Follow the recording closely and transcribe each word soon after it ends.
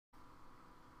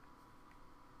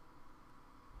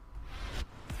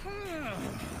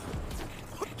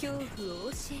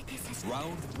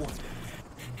Round one.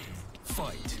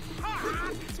 Fight.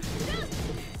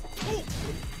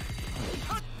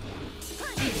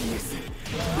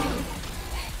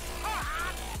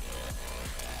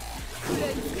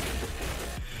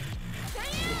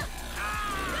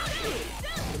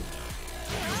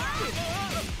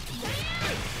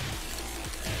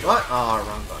 What? Oh,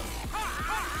 wrong button.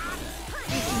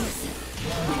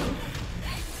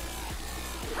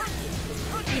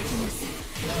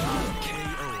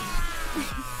 KO.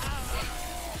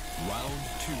 Round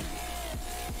two.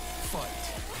 Fight.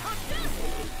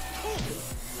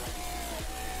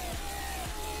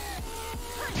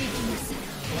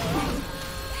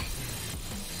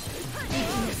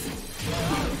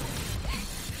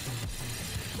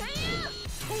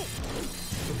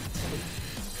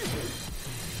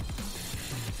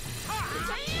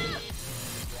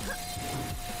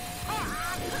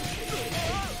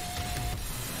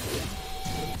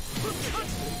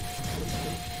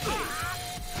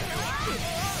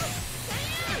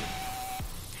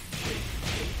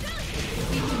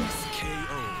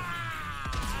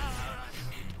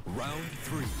 Round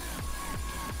three.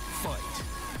 Fight.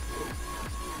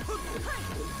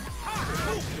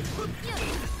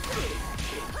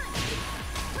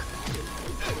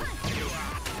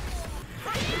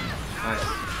 Nice.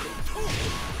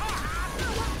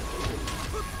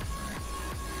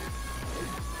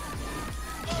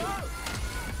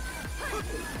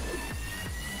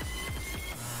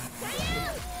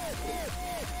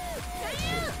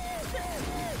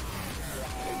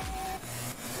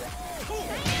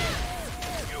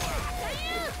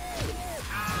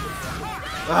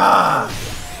 Ah!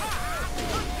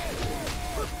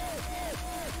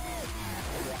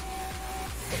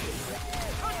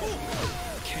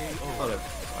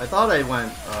 I thought I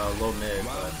went low mid,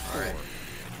 but alright.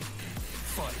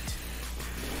 Fight.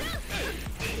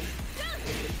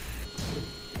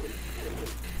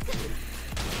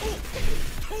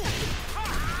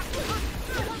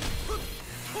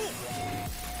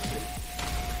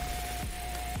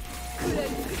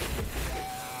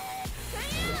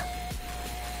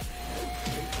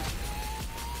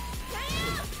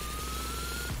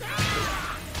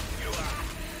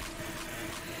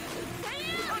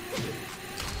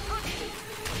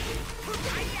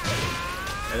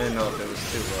 I didn't know if it was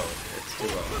too low. It's too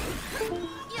low.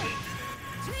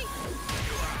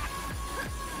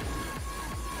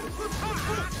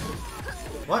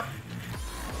 What?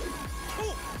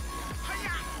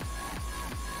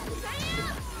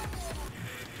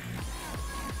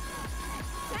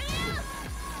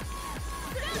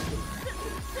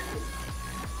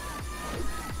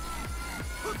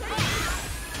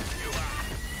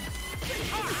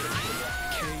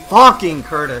 Fucking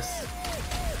Curtis.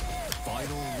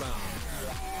 Final round.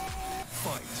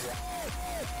 Fight.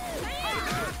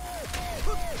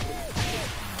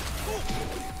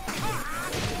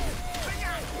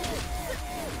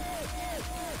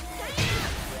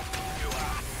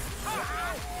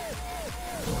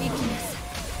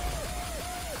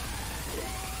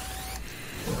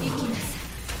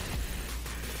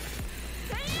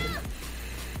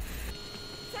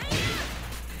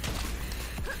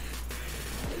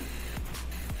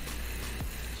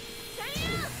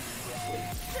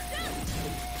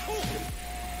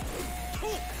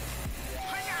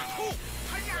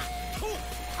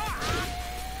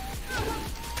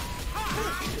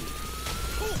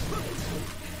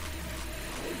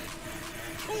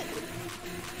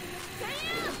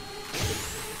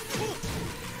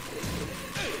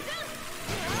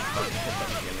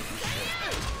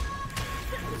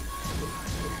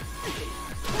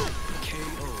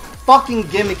 Fucking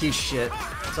gimmicky shit.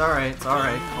 It's alright,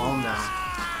 calm down.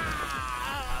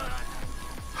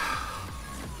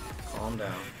 Calm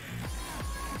down.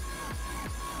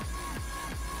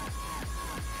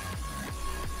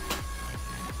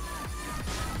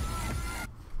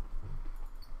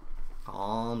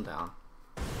 Calm down.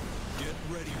 Get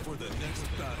ready for the next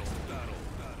battle.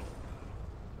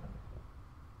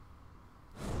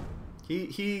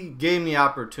 He gave me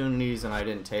opportunities and I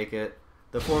didn't take it.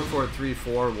 The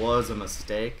 4-4-3-4 was a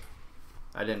mistake.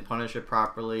 I didn't punish it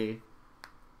properly.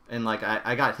 And like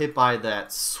I got hit by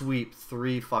that sweep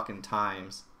 3 fucking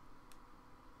times.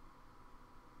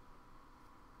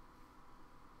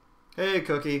 Hey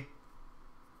Cookie.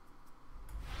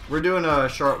 We're doing a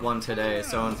short one today,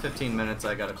 so in 15 minutes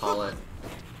I gotta call it.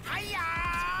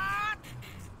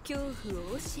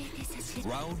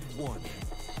 Round one.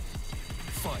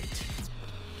 Fight.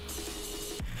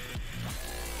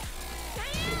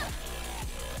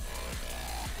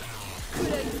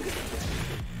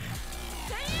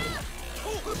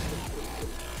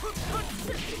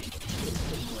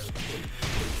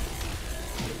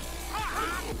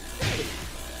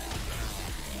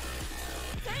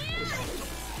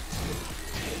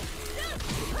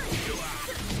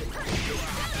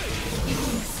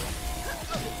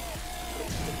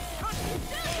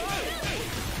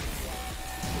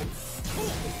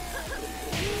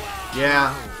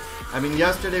 Yeah. I mean,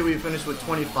 yesterday we finished with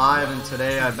 25, and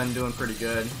today I've been doing pretty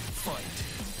good. Fight.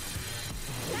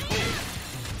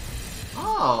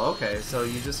 Oh, okay. So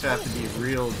you just have to be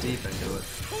real deep into it.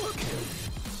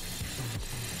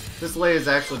 This lay has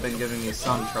actually been giving me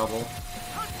some trouble.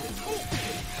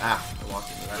 Ah, I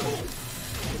walked into that.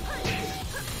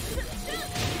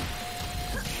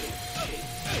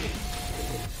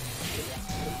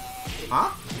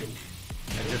 Huh?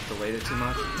 I just delayed it too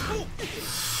much.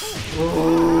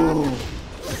 Ooh.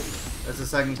 That's the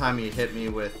second time he hit me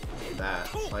with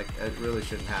that. Like, it really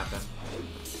shouldn't happen.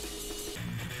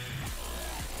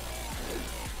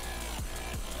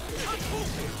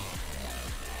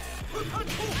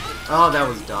 Oh, that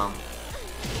was dumb.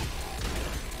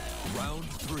 Round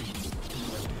 3.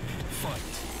 Fight.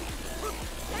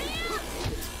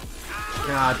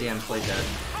 Goddamn, play dead.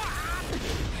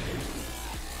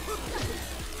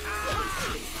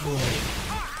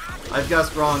 I've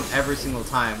guessed wrong every single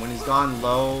time. When he's gone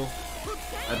low,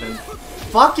 I've been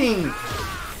fucking...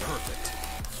 Perfect.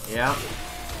 Yeah.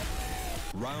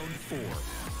 Round 4.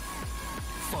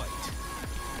 Fight.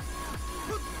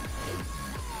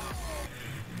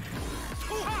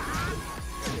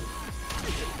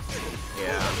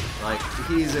 Yeah, like,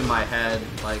 he's in my head.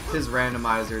 Like, his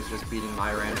randomizer is just beating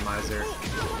my randomizer.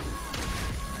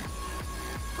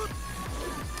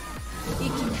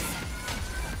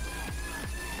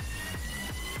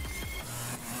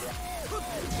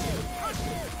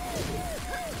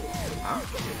 Huh?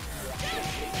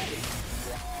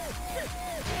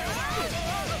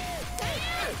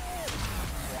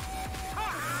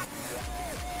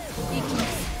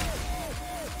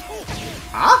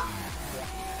 Huh?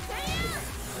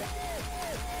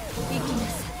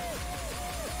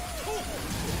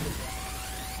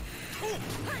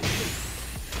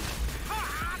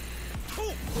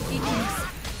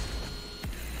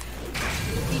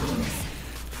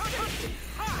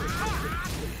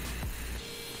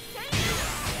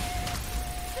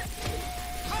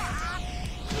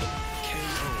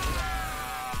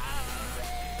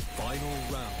 Final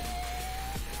round.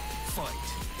 Fight.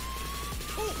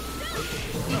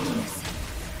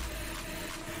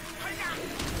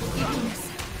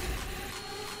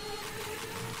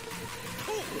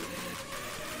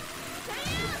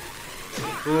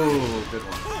 Ooh, good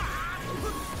one.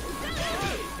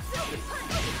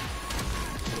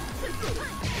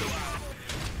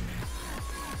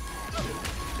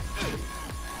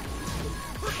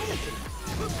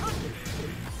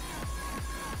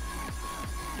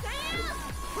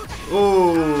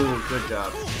 Ooh, good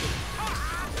job.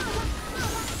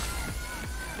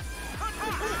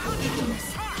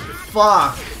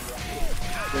 Fuck.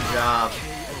 Good job.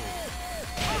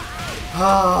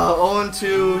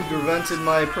 0-2, prevented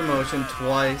my promotion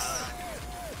twice.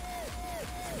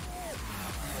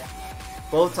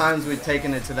 Both times we've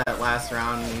taken it to that last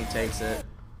round and he takes it.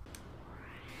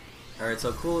 Alright,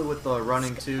 so cool it with the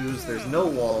running twos. There's no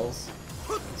walls.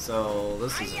 So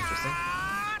this is interesting.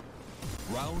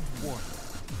 Round 1.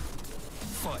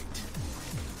 Fight.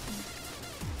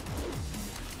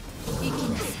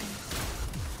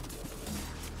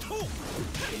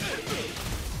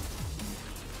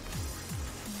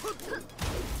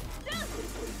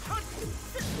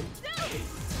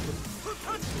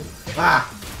 Ah!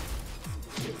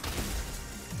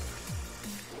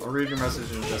 I'll read your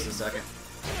message in just a second.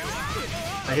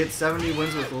 I hit 70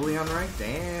 wins with Lily on rank?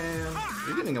 Damn.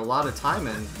 You're getting a lot of time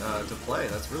in to play.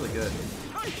 That's really good.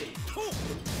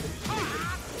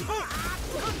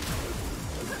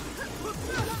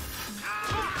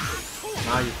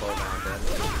 Now you fall down dead.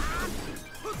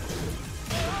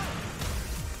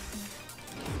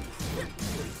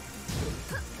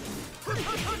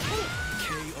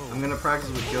 I'm gonna practice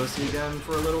with Josie again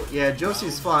for a little. Yeah,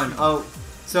 Josie's fun. Oh,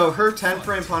 so her 10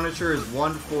 frame Punisher is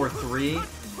 1-4-3,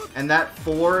 and that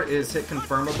 4 is hit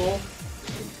confirmable,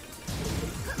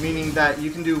 meaning that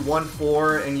you can do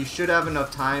 1-4, and you should have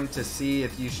enough time to see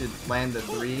if you should land the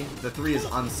 3. The 3 is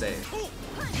unsafe.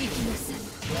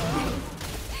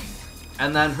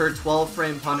 And then her 12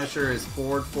 frame Punisher is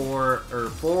forward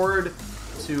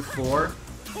 2-4.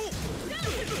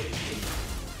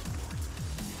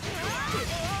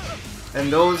 And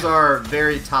those are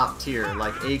very top tier,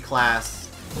 like A class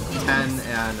 10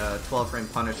 and 12 frame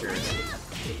Punishers.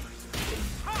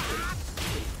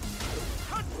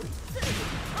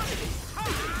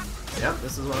 Yep,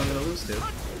 this is what I'm gonna lose to.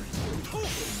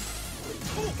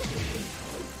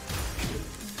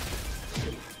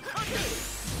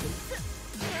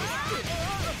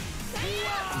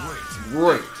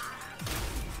 Great.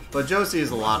 But Josie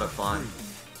is a lot of fun.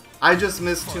 I just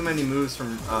missed too many moves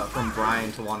from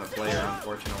Brian to want to play her,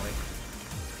 unfortunately.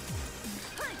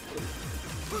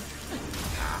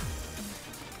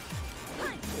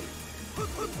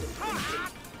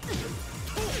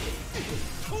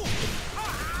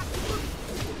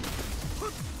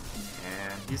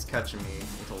 he's catching me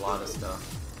with a lot of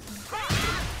stuff.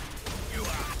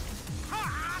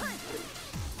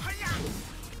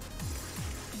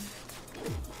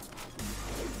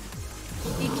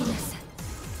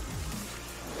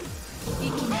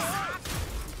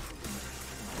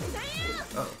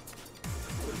 Oh.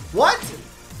 What?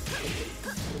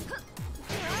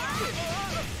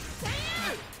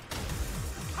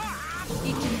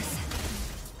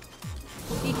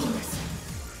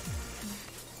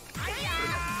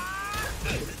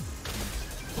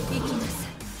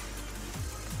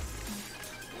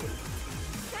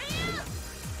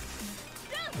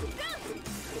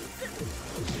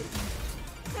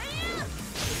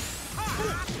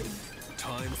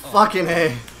 Fucking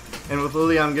A. And with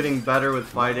Lily, I'm getting better with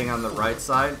fighting on the right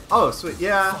side. Oh, sweet.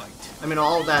 Yeah. I mean,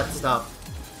 all that stuff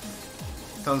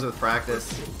comes with practice.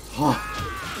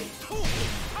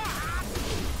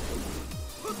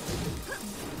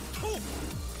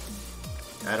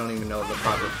 I don't even know the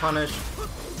proper punish.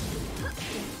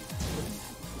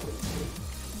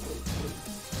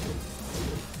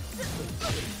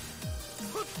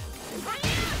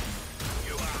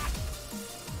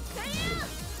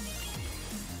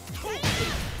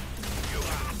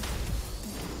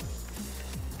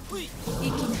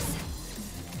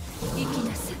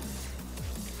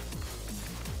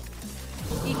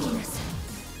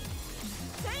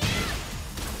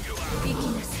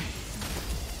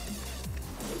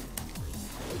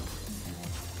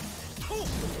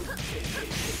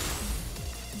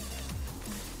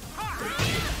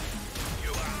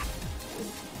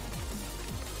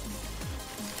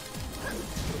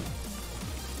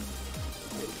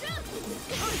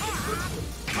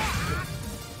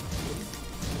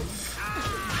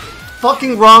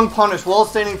 Fucking wrong punish. Wall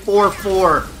standing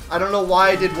 4-4. I don't know why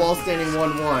I did wall standing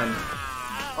 1-1.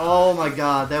 Oh my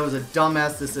god, that was a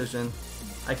dumbass decision.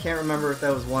 I can't remember if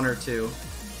that was 1 or 2.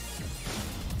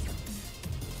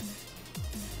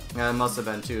 Yeah, it must have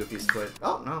been 2 if he's quit.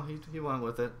 Oh, no, he went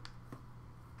with it.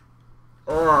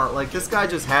 Oh, like, this guy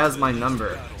just has my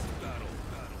number.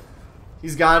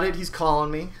 He's got it. He's calling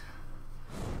me.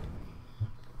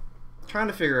 Trying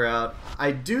to figure out.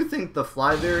 I do think the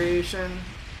fly variation...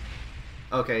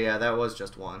 Okay, yeah, that was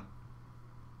just 1.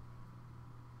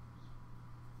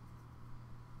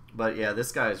 But yeah,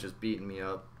 this guy is just beating me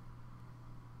up.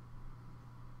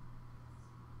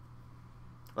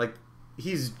 Like,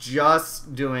 he's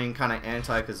just doing kind of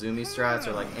anti-Kazumi strats,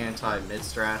 or like anti-mid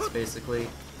strats, basically.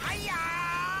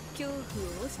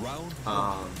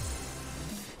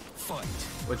 Fight.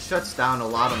 Which shuts down a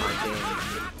lot of my game.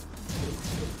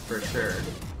 For sure.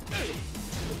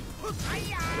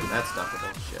 That's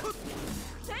stuffable shit.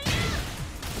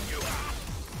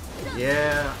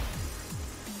 Yeah.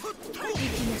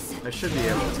 I should be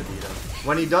able to beat him.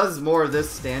 When he does more of this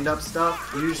stand-up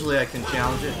stuff, usually I can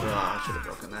challenge it. Oh, I should have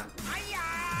broken that.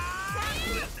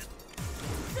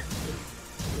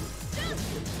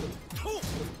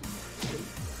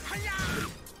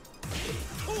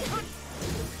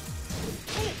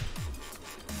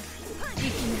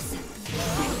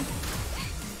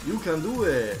 You can do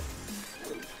it.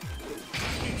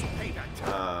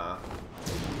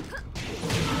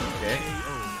 Okay.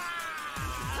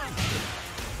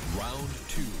 Round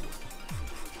 2.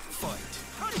 Fight.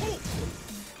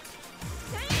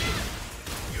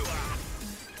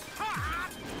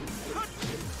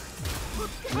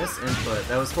 Miss input.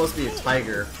 That was supposed to be a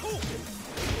tiger.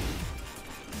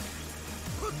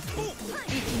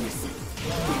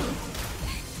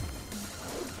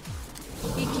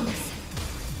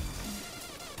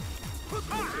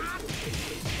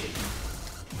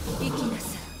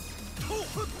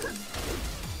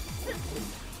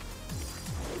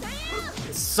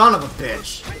 Son of a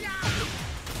bitch!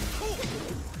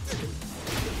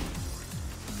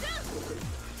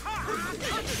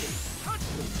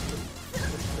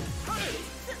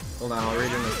 Hold on, I'll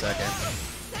read it in a second.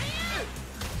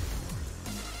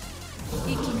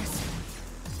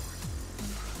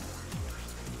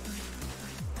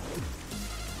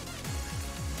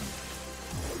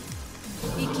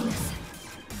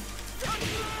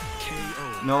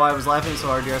 No, I was laughing so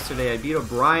hard yesterday. I beat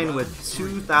O'Brien with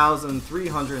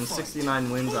 2,369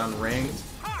 wins on ranked.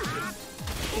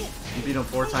 You beat him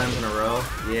 4 times in a row.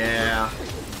 Yeah.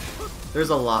 There's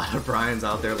a lot of Brians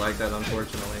out there like that,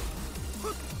 unfortunately.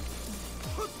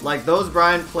 Like, those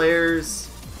Brian players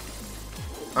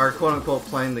are quote-unquote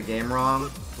playing the game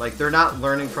wrong. Like, they're not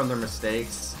learning from their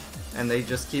mistakes, and they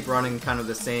just keep running kind of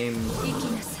the same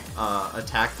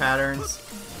attack patterns.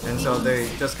 And so they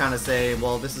just kind of say,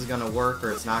 well, this is going to work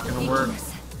or it's not going to work,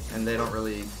 and they don't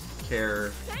really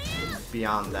care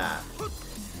beyond that.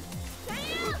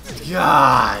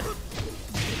 God!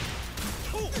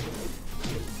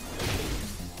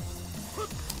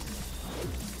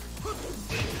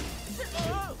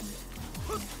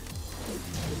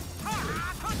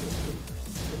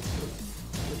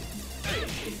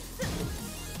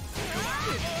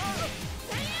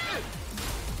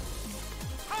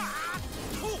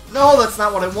 No, that's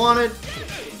not what I wanted.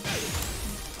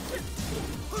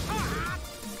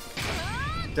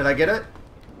 Did I get it?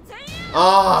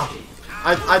 Oh,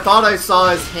 I thought I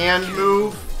saw his hand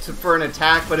move for an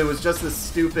attack, but it was just this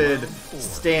stupid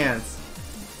stance.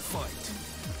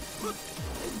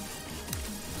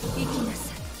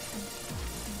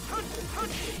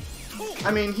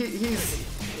 I mean, he's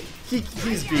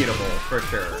beatable for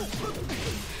sure.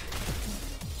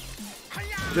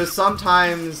 Just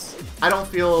sometimes I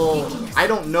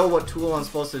don't know what tool I'm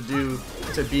supposed to do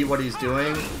to beat what he's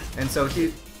doing, and so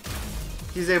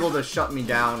he's able to shut me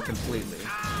down completely.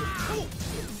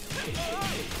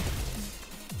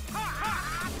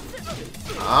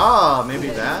 Ah, maybe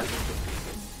that.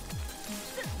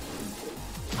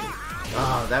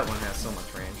 Ah, that one has so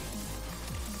much range.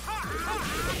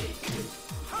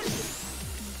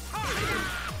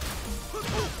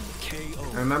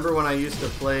 I remember when I used to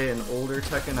play an older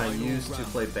Tekken, I used to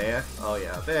play back. Oh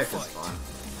yeah, back is fun.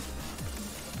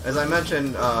 As I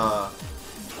mentioned,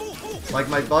 like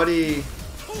my buddy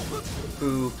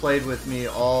who played with me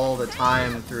all the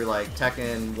time through like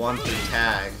Tekken 1 through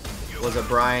Tag was a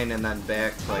Brian and then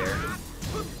back player.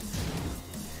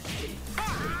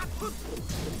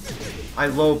 I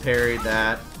low parried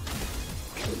that.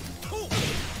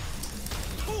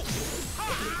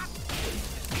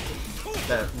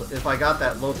 If I got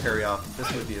that low parry off,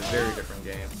 this would be a very different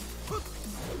game.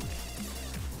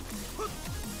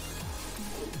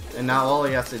 And now all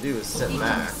he has to do is sit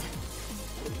back,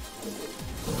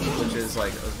 which is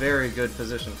like a very good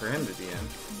position for him to be in.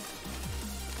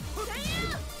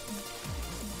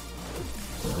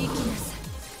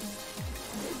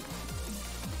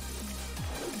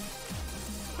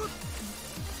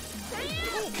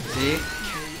 See?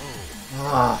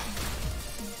 Ah.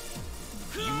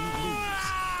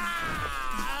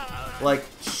 Like,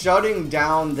 shutting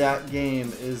down that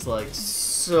game is, like,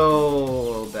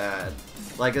 so bad.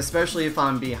 Like, especially if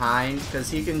I'm behind, because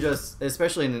he can just,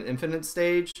 especially in an infinite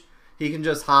stage, he can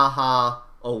just ha-ha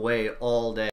away all day.